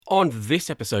On this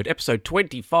episode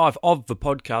 25 of the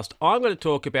podcast, I'm going to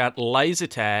talk about laser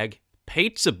tag,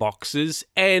 pizza boxes,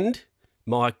 and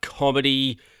my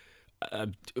comedy,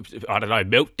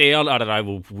 meltdown. I don't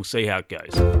know, we'll see how it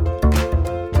goes.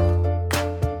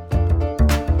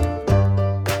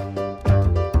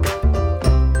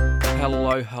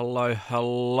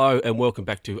 Hello, and welcome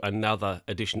back to another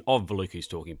edition of the Luke Who's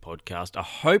Talking podcast. I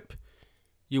hope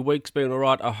your week's been all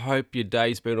right. I hope your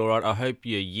day's been all right. I hope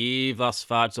your year thus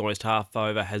far, it's almost half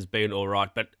over, has been all right.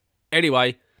 But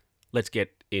anyway, let's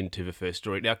get into the first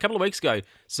story. Now, a couple of weeks ago,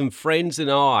 some friends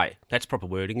and I, that's proper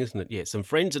wording, isn't it? Yeah, some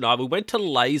friends and I, we went to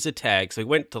laser tag. So we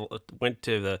went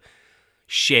to the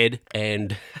shed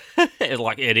and,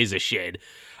 it is a shed.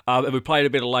 And we played a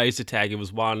bit of laser tag. It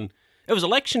was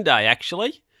election day,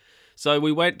 actually. So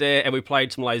we went there and we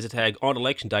played some laser tag on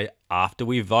election day after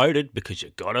we voted, because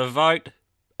you got to vote.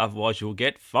 Otherwise, you'll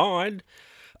get fined.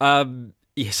 So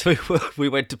we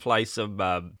went to play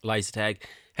some laser tag.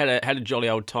 Had a jolly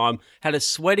old time. Had a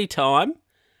sweaty time,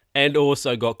 and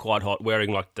also got quite hot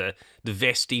wearing like the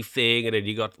vesty thing, and then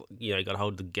you got to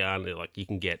hold the gun, and like you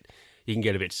can get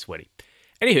a bit sweaty.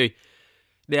 Anywho,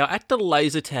 now at the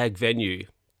laser tag venue,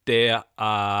 there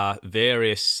are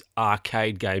various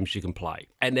arcade games you can play,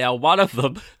 and now one of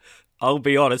them, I'll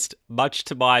be honest, much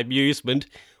to my amusement,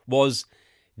 was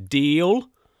Deal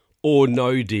or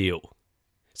No Deal.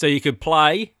 So you could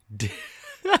play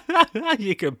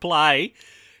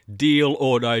Deal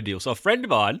or No Deal. So a friend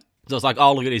of mine, so I was like,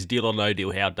 oh, look at this Deal or No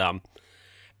Deal, how dumb.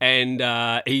 And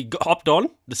he hopped on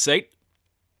the seat.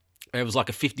 It was like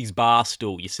a 50s bar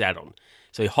stool you sat on.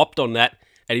 So he hopped on that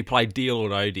and he played Deal or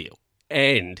No Deal.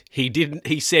 And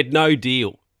he said no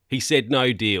deal. He said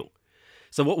no deal.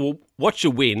 So what you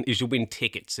win is you win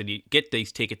tickets. And you get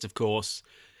these tickets, of course,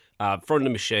 from the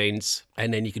machines,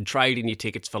 and then you can trade in your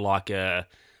tickets for like a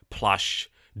plush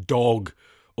dog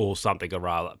or something or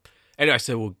other. Anyway,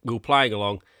 so we were playing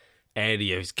along, and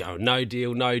he was going, no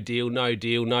deal, no deal, no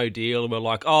deal, no deal. And we're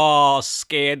like, oh,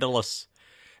 scandalous.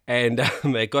 And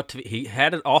he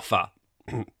had an offer.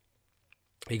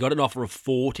 He got an offer of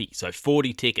 40, so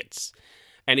 40 tickets.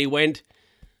 And he went,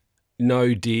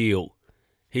 no deal.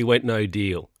 He went, no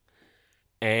deal.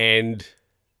 And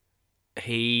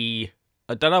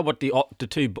I don't know what the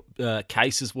two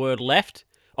cases were left.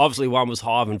 Obviously, one was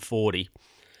higher than 40,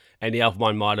 and the other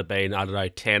one might have been,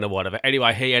 10 or whatever.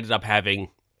 Anyway, he ended up having,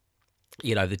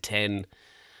 the 10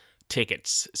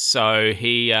 tickets. So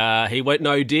he went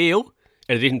no deal,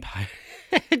 and it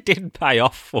didn't pay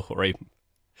off for him.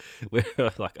 We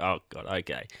were like, oh, God,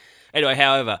 okay. Anyway,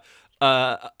 however,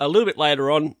 a little bit later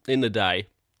on in the day,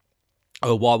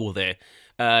 while we were there,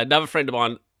 another friend of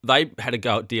mine, they had a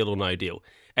go at Deal or No Deal.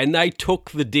 And they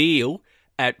took the deal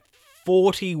at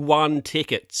 41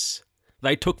 tickets.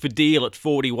 They took the deal at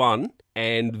 41,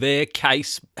 and their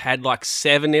case had like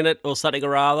 7 in it or something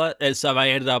or other. And so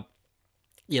they ended up,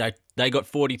 they got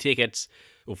 40 tickets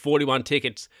or 41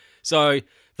 tickets. So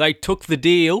they took the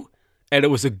deal, and it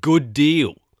was a good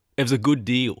deal. It was a good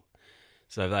deal.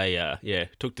 So they,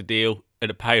 took the deal,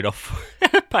 and it paid off.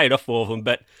 It paid off for them.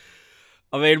 But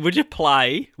I mean, would you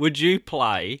play a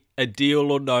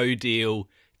Deal or No Deal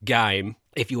game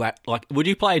if you had, would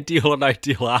you play a Deal or No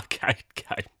Deal arcade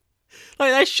game?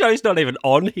 Like, that show's not even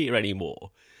on here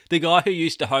anymore. The guy who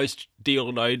used to host Deal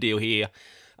or No Deal here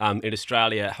in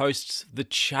Australia hosts The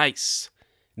Chase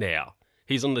now.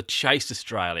 He's on The Chase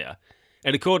Australia.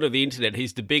 And according to the internet,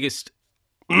 he's the biggest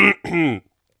on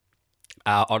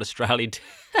Australian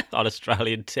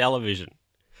television,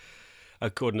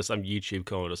 according to some YouTube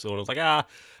comment or so. And I was like,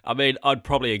 I'd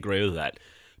probably agree with that.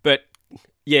 But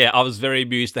yeah, I was very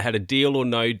amused. They had a Deal or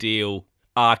No Deal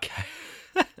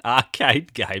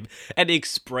arcade game, and the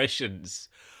expressions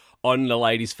on the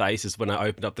ladies' faces when I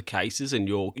opened up the cases, and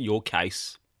your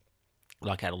case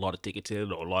had a lot of tickets in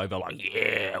it, or over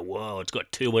yeah, whoa, it's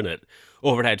got 2 in it.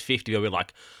 Or if it had 50, I'd be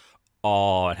like,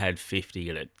 oh, it had 50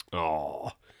 in it.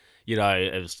 Oh,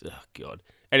 it was, oh God.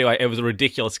 Anyway, it was a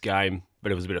ridiculous game,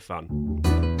 but it was a bit of fun.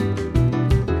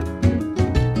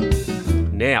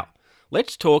 Now,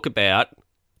 let's talk about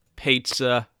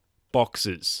pizza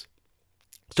boxes.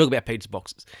 Now,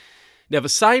 the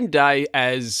same day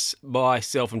as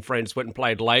myself and friends went and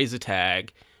played laser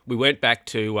tag, we went back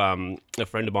to a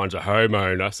friend of mine's a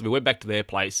homeowner, so we went back to their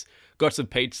place, got some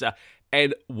pizza,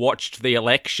 and watched the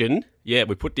election. Yeah,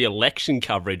 we put the election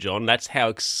coverage on. That's how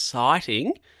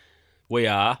exciting we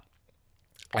are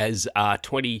as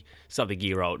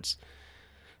 20-something-year-olds.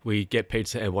 We get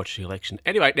pizza and watch the election.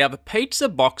 Anyway, now the pizza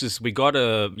boxes, we got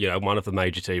one of the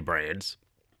major T brands.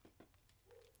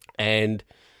 And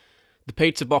the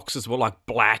pizza boxes were like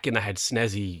black and they had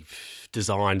snazzy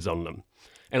designs on them.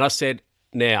 And I said,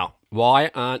 now, why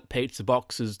aren't pizza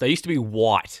boxes, they used to be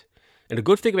white. And the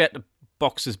good thing about the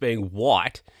boxes being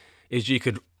white is you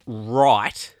could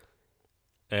write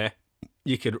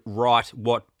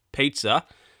what pizza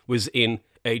was in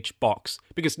each box.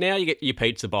 Because now you get your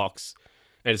pizza box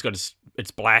and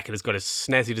it's black and it's got a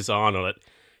snazzy design on it.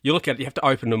 You look at it, you have to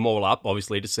open them all up,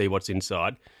 obviously, to see what's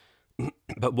inside.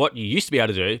 But what you used to be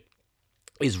able to do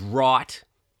is write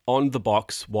on the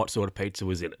box what sort of pizza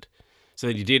was in it. So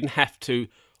that you didn't have to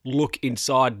look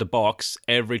inside the box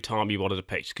every time you wanted a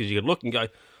pizza. Because you could look and go,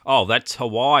 oh, that's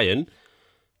Hawaiian,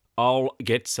 I'll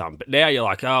get some. But now you're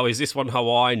like, oh, is this one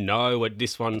Hawaiian? No.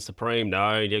 This one Supreme?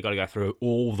 No. You've got to go through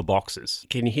all the boxes.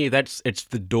 Can you hear that? It's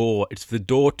the door. It's the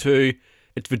door to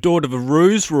the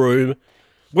Ruse Room.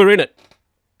 We're in it.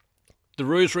 The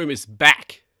Ruse Room is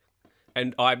back.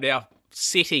 And I'm now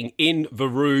sitting in the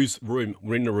Ruse Room.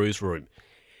 We're in the Ruse Room.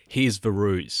 Here's the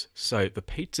ruse. So the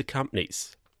pizza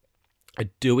companies are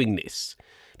doing this.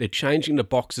 They're changing the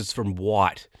boxes from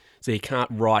white, so you can't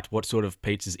write what sort of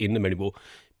pizza's in them anymore,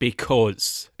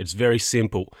 because it's very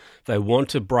simple. They want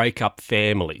to break up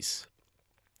families,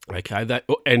 okay,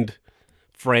 and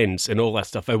friends and all that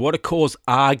stuff. They want to cause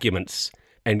arguments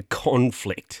and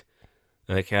conflict,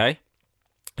 okay?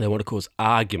 They want to cause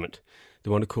argument.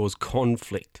 They want to cause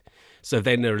conflict. So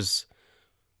then there's,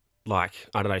 like,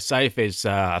 I don't know, say if there's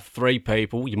 3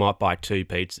 people, you might buy 2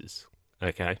 pizzas,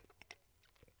 okay?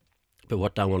 But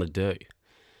what they want to do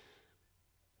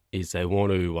is they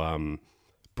want to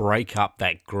break up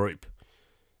that group.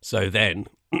 So then,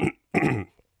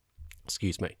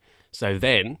 excuse me, so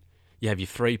then you have your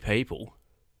 3 people,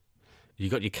 you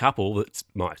got your couple that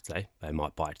might say they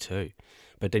might buy 2,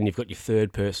 but then you've got your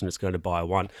third person that's going to buy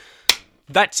 1.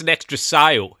 That's an extra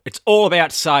sale. It's all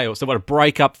about sales. They want to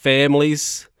break up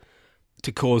families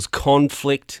to cause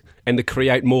conflict and to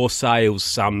create more sales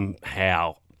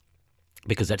somehow,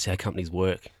 because that's how companies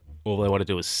work. All they want to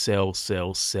do is sell,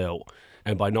 sell, sell.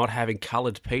 And by not having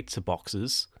coloured pizza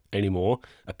boxes anymore,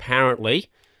 apparently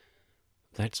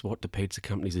that's what the pizza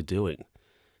companies are doing.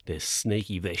 They're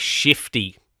sneaky, they're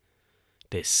shifty,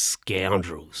 they're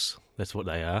scoundrels. That's what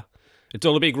they are. It's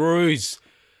all a big ruse.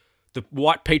 The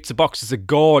white pizza boxes are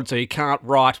gone, so you can't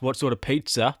write what sort of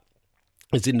pizza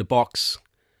is in the box.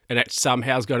 And that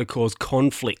somehow is going to cause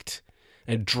conflict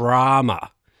and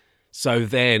drama. So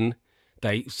then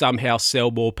they somehow sell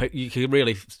more. You can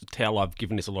really tell I've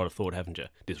given this a lot of thought, haven't you?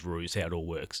 This ruse, how it all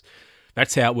works.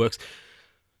 That's how it works.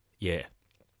 Yeah.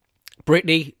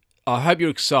 Brittany, I hope you're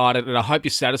excited and I hope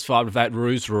you're satisfied with that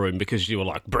ruse room, because you were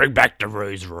like, bring back the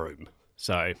ruse room.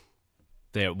 So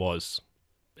there it was.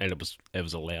 And it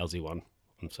was a lousy one.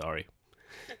 I'm sorry.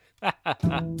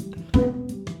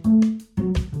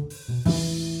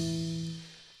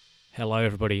 Hello,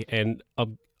 everybody, and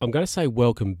I'm going to say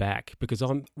welcome back, because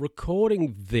I'm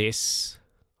recording this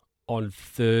on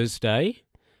Thursday,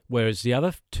 whereas the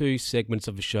other 2 segments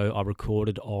of the show I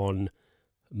recorded on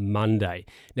Monday.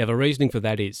 Now, the reasoning for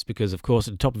that is because, of course,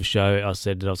 at the top of the show, I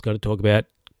said that I was going to talk about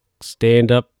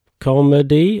stand-up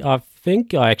comedy. I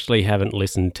think I actually haven't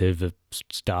listened to the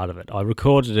start of it. I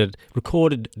recorded it,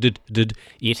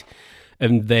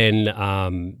 and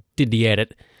then did the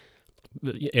edit.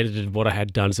 Edited what I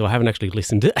had done, so I haven't actually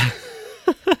listened to it.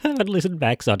 I haven't listened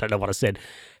back, so I don't know what I said.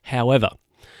 However,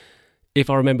 if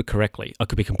I remember correctly, I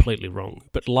could be completely wrong,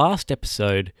 but last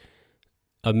episode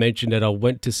I mentioned that I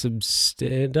went to some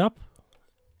stand-up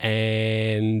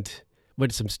and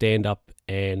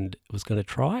was going to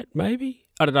try it, maybe?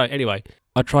 I don't know. Anyway,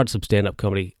 I tried some stand-up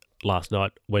comedy last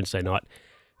night, Wednesday night,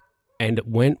 and it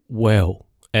went well.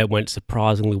 It went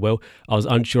surprisingly well. I was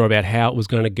unsure about how it was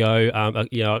going to go.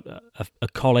 A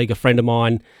colleague, a friend of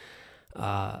mine,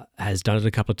 has done it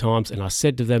a couple of times, and I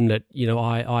said to them that,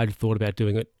 I'd thought about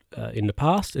doing it in the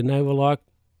past, and they were like,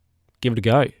 give it a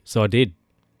go. So I did.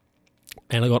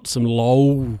 And I got some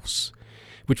lols,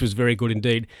 which was very good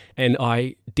indeed. And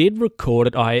I did record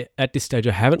it. At this stage,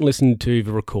 I haven't listened to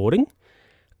the recording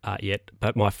yet,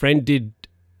 but my friend did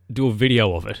do a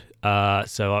video of it.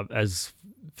 As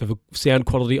for the sound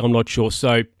quality, I'm not sure.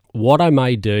 So what I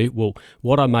may do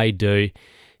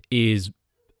is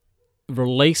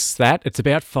release that. It's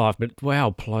about 5 minutes.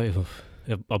 Wow,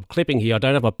 I'm clipping here. I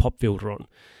don't have my pop filter on.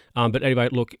 But anyway,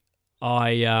 look,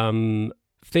 I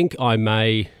think I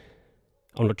may,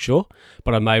 I'm not sure,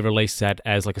 but I may release that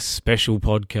as like a special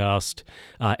podcast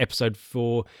episode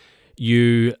for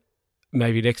you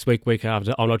maybe next week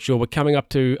after. I'm not sure. We're coming up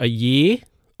to a year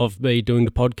of me doing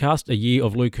the podcast, a year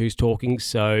of Luke Who's Talking,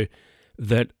 so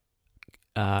that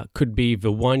could be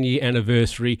the 1 year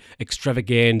anniversary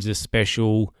extravaganza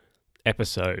special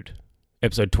episode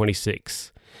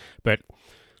 26. But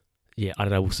yeah, I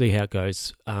don't know. We'll see how it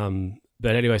goes.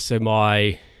 But anyway, so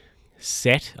my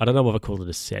set, I don't know what I call it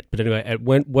a set, but anyway, it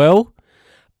went well.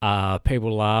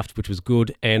 People laughed, which was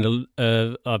good, and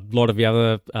a lot of the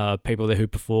other people there who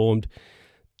performed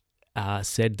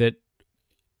said that,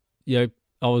 you know,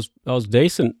 I was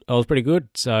decent. I was pretty good.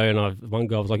 So, and one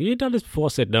guy was like, "You done this before?" I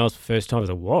said, "No, it's the first time." I was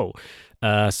like, "Whoa,"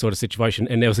 sort of situation.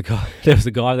 And there was a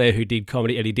guy there who did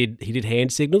comedy, and he did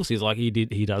hand signals. He's like, he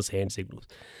does hand signals.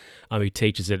 He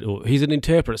teaches it. Or he's an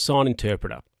interpreter, sign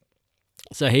interpreter.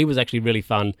 So he was actually really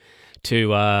fun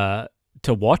to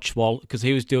watch because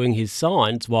he was doing his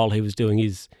signs while he was doing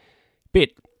his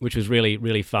bit, which was really,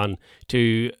 really fun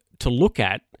to look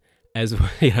at. As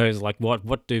you know, it's like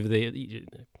what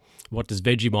does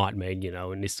Vegemite mean, you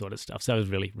know, and this sort of stuff. So it was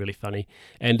really, really funny,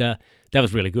 and that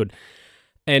was really good.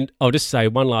 And I'll just say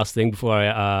one last thing before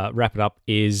I wrap it up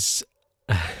is,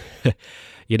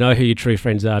 you know who your true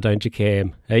friends are, don't you,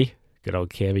 Cam? Hey, good old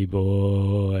Cammy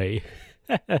boy.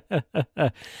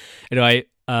 Anyway,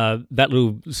 that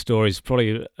little story is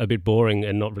probably a bit boring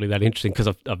and not really that interesting because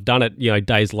I've done it, you know,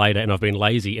 days later, and I've been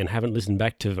lazy and haven't listened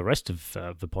back to the rest of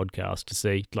the podcast to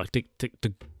see, like, to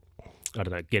I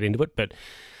don't know, get into it. But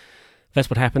that's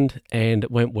what happened, and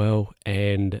it went well,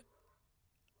 and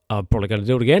I'm probably going to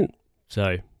do it again.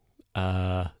 So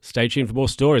stay tuned for more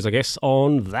stories, I guess,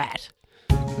 on that.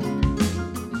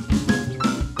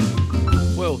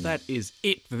 Well, that is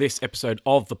it for this episode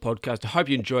of the podcast. I hope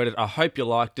you enjoyed it. I hope you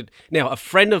liked it. Now, a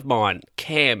friend of mine,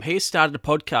 Cam, he started a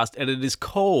podcast, and it is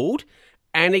called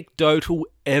Anecdotal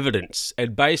Evidence.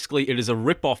 And basically, it is a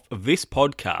rip-off of this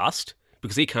podcast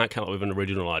because he can't come up with an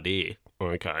original idea.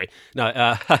 Okay. No,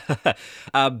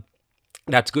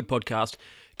 that's a good podcast.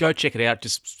 Go check it out.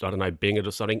 Just, I don't know, Bing it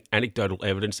or something. Anecdotal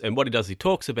Evidence. And what he does, he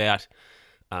talks about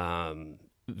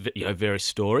various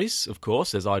stories, of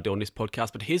course, as I do on this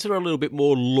podcast, but his are a little bit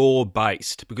more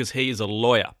law-based because he is a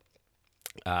lawyer.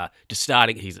 Just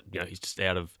starting, he's just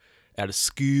out of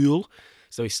school,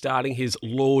 so he's starting his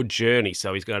law journey.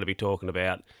 So he's going to be talking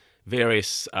about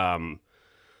various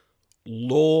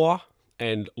law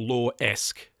and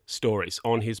law-esque stories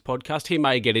on his podcast. He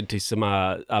may get into some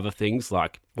other things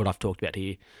like what I've talked about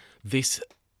here. This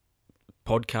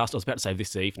podcast, I was about to say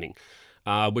this evening,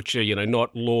 which are, you know,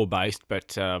 not law-based,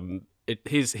 but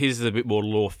his is a bit more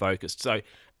law-focused. So,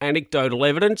 Anecdotal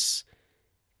Evidence,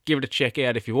 give it a check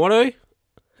out if you want to.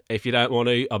 If you don't want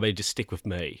to, I mean, just stick with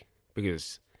me,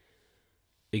 because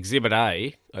Exhibit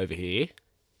A over here,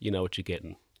 you know what you're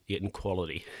getting. You're getting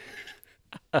quality.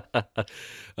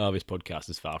 This podcast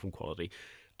is far from quality.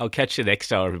 I'll catch you next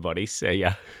time, everybody. See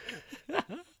ya.